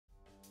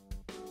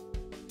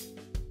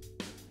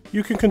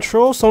You can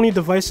control Sony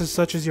devices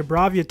such as your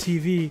BRAVIA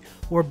TV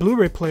or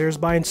Blu-ray players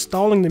by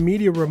installing the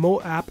Media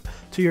Remote app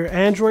to your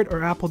Android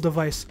or Apple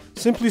device.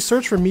 Simply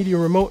search for Media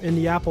Remote in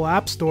the Apple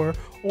App Store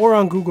or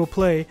on Google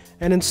Play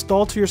and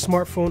install to your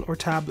smartphone or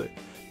tablet.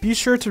 Be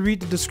sure to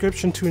read the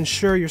description to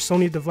ensure your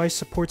Sony device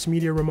supports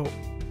Media Remote.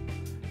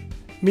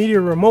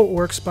 Media Remote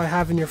works by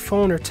having your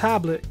phone or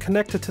tablet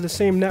connected to the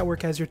same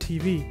network as your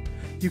TV.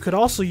 You could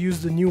also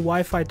use the new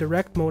Wi-Fi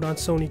Direct mode on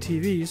Sony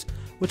TVs,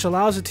 which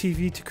allows the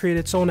TV to create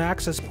its own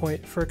access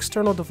point for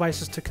external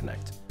devices to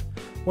connect.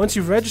 Once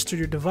you've registered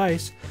your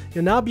device,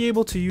 you'll now be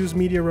able to use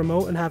Media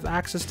Remote and have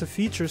access to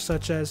features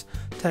such as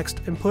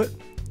text input,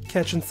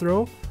 catch and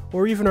throw,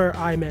 or even our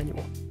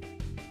iManual.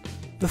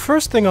 The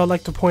first thing I'd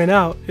like to point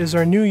out is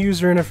our new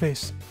user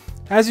interface.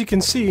 As you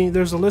can see,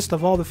 there's a list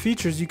of all the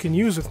features you can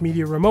use with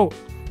Media Remote.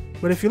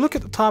 But if you look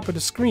at the top of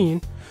the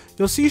screen,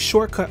 you'll see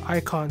shortcut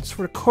icons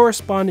for the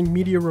corresponding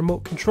Media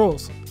Remote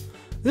controls.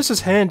 This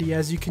is handy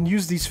as you can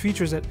use these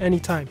features at any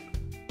time.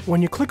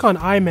 When you click on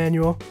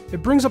iManual,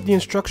 it brings up the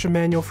instruction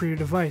manual for your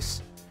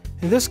device.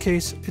 In this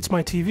case, it's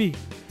my TV.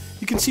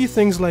 You can see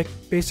things like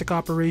basic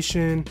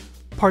operation,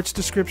 parts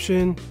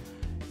description,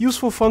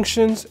 useful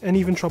functions, and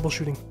even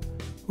troubleshooting.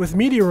 With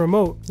Media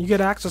Remote, you get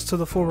access to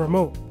the full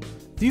remote.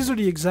 These are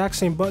the exact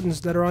same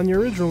buttons that are on your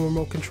original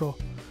remote control.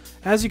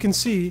 As you can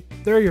see,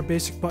 there are your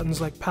basic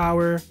buttons like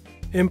power,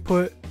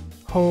 input,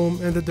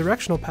 home, and the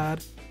directional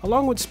pad,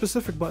 along with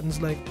specific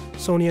buttons like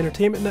Sony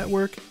Entertainment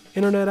Network,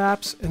 Internet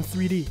Apps, and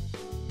 3D.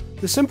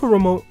 The simple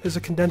remote is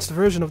a condensed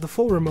version of the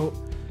full remote,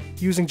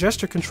 using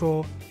gesture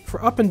control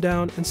for up and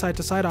down and side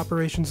to side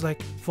operations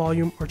like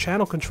volume or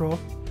channel control,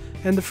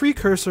 and the free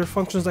cursor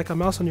functions like a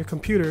mouse on your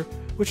computer,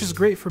 which is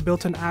great for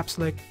built-in apps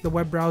like the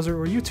web browser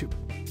or YouTube.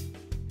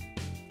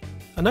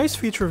 A nice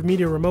feature of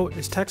Media Remote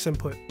is text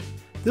input.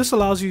 This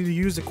allows you to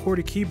use the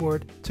QWERTY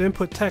keyboard to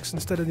input text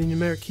instead of the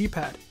numeric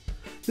keypad.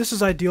 This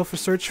is ideal for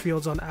search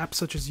fields on apps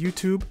such as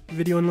YouTube,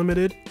 Video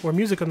Unlimited, or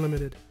Music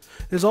Unlimited.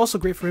 It is also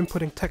great for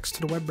inputting text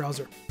to the web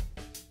browser.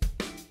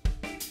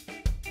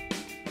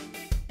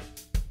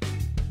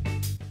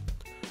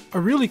 A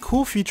really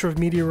cool feature of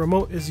Media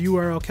Remote is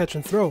URL Catch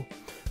and Throw.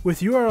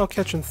 With URL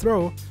Catch and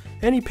Throw,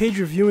 any page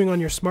you're viewing on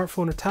your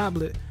smartphone or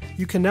tablet,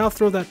 you can now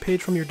throw that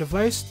page from your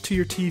device to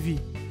your TV.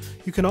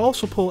 You can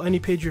also pull any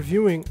page you're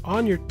viewing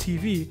on your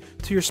TV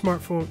to your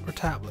smartphone or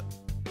tablet.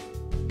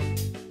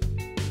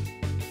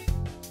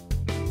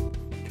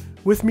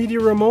 With Media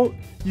Remote,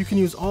 you can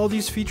use all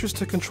these features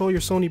to control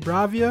your Sony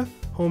BRAVIA,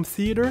 home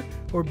theater,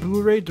 or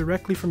Blu-ray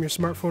directly from your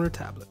smartphone or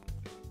tablet.